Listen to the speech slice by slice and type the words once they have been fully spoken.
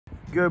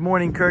Good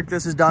morning, Kirk.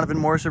 This is Donovan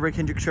Morris of Rick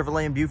Hendrick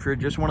Chevrolet in Buford.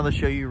 Just wanted to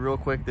show you real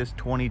quick this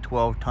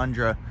 2012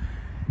 Tundra.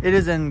 It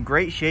is in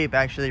great shape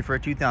actually for a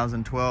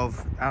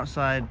 2012,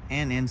 outside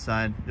and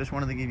inside. Just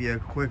wanted to give you a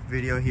quick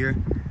video here.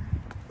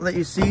 Let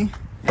you see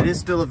it is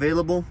still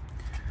available.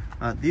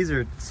 These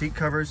are seat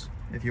covers.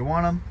 If you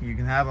want them, you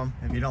can have them.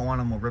 If you don't want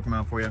them, we'll rip them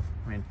out for you.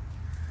 I mean,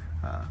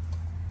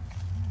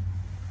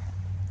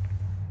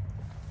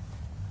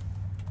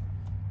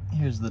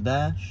 here's the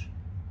dash.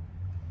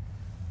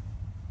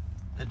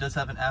 It does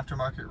have an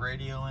aftermarket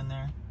radio in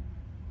there.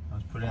 It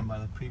was put in by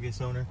the previous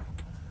owner.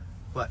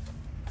 But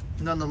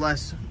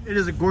nonetheless, it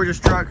is a gorgeous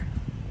truck.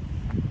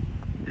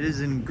 It is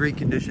in great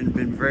condition,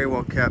 been very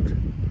well kept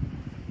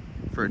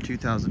for a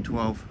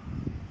 2012.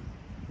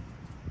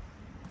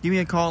 Give me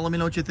a call, let me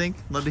know what you think.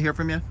 Love to hear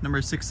from you. Number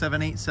is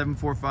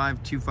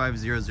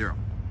 678-745-2500.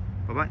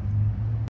 Bye-bye.